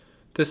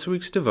This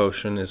week's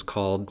devotion is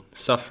called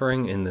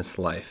Suffering in This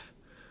Life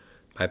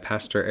by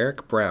Pastor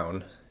Eric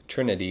Brown,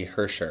 Trinity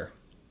Herscher.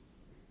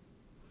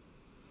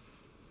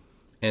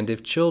 And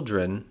if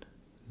children,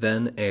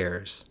 then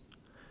heirs,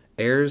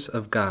 heirs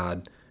of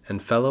God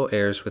and fellow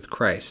heirs with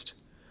Christ,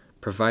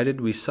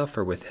 provided we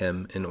suffer with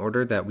him in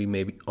order that we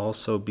may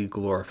also be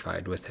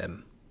glorified with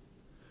him.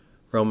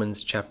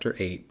 Romans chapter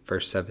 8,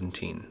 verse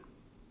 17.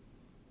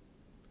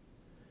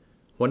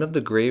 One of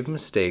the grave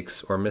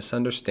mistakes or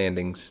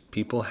misunderstandings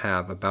people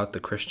have about the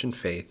Christian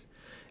faith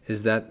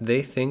is that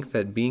they think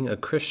that being a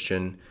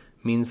Christian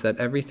means that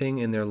everything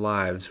in their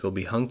lives will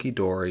be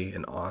hunky-dory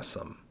and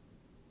awesome.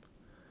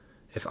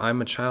 If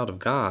I'm a child of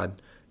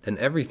God, then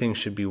everything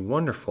should be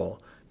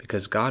wonderful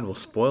because God will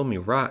spoil me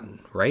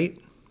rotten, right?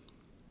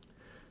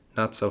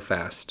 Not so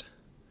fast.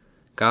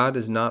 God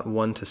is not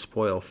one to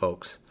spoil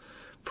folks,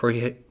 for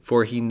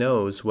he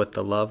knows what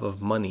the love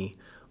of money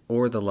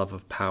or the love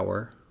of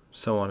power,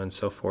 so on and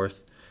so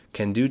forth,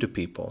 can do to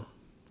people.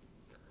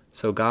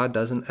 So God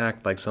doesn't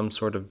act like some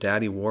sort of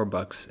daddy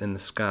warbucks in the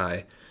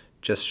sky,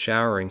 just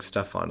showering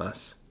stuff on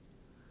us.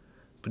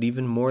 But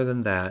even more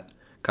than that,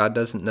 God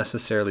doesn't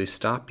necessarily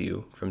stop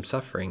you from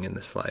suffering in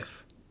this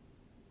life.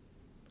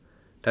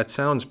 That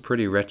sounds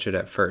pretty wretched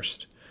at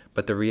first,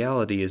 but the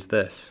reality is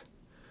this.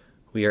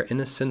 We are in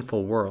a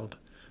sinful world,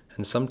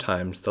 and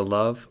sometimes the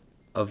love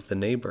of the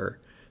neighbor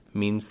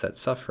means that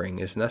suffering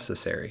is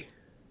necessary.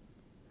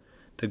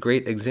 The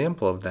great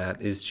example of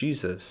that is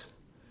Jesus.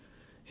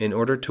 In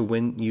order to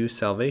win you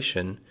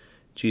salvation,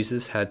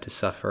 Jesus had to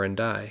suffer and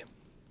die.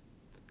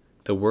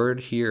 The word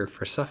here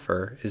for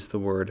suffer is the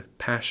word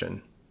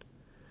passion.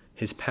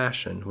 His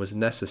passion was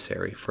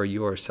necessary for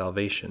your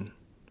salvation.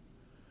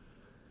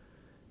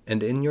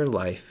 And in your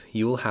life,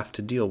 you will have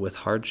to deal with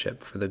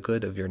hardship for the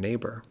good of your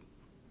neighbor.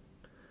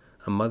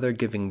 A mother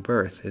giving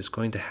birth is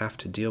going to have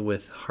to deal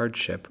with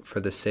hardship for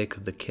the sake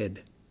of the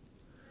kid.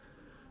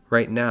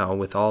 Right now,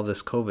 with all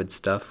this COVID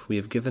stuff, we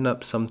have given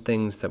up some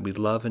things that we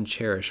love and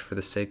cherish for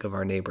the sake of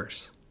our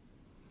neighbors.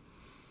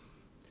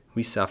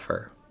 We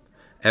suffer.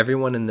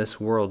 Everyone in this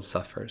world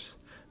suffers,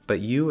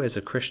 but you as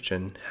a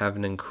Christian have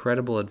an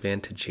incredible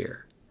advantage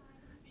here.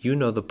 You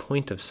know the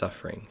point of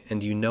suffering,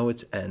 and you know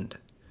its end.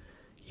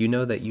 You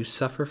know that you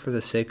suffer for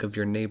the sake of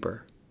your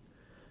neighbor,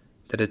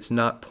 that it's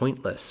not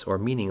pointless or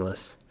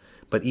meaningless,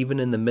 but even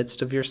in the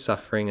midst of your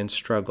suffering and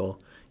struggle,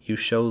 you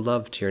show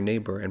love to your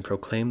neighbor and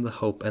proclaim the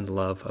hope and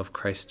love of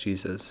Christ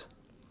Jesus.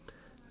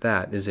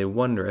 That is a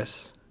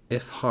wondrous,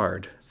 if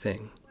hard,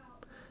 thing.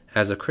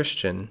 As a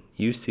Christian,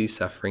 you see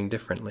suffering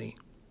differently.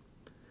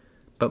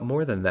 But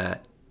more than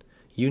that,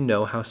 you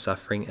know how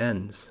suffering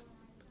ends.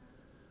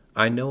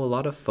 I know a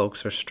lot of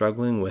folks are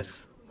struggling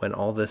with when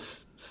all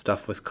this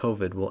stuff with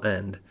COVID will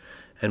end,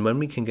 and when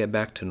we can get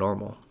back to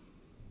normal.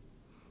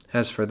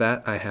 As for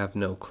that, I have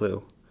no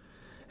clue.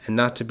 And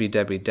not to be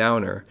Debbie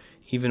Downer,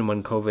 even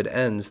when COVID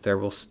ends, there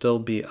will still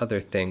be other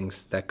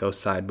things that go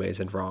sideways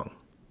and wrong.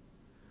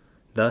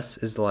 Thus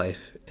is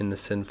life in the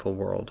sinful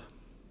world.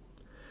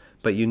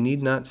 But you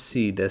need not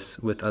see this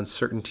with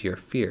uncertainty or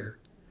fear.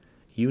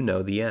 You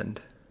know the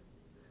end.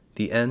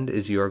 The end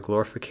is your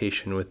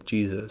glorification with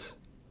Jesus.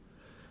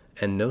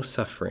 And no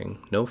suffering,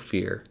 no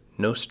fear,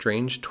 no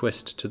strange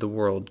twist to the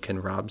world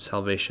can rob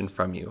salvation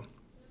from you.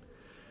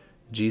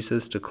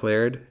 Jesus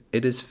declared,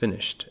 "It is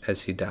finished,"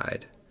 as he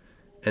died,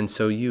 and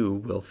so you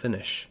will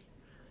finish.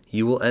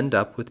 You will end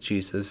up with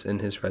Jesus in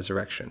his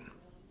resurrection.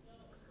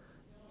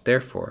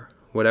 Therefore,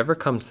 whatever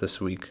comes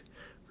this week,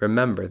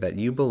 remember that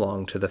you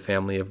belong to the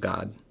family of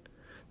God,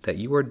 that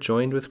you are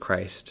joined with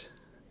Christ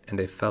and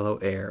a fellow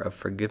heir of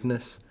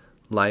forgiveness,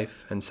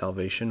 life, and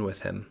salvation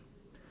with him.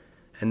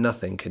 And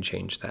nothing can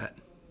change that.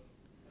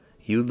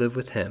 You live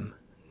with him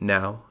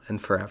now and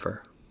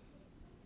forever.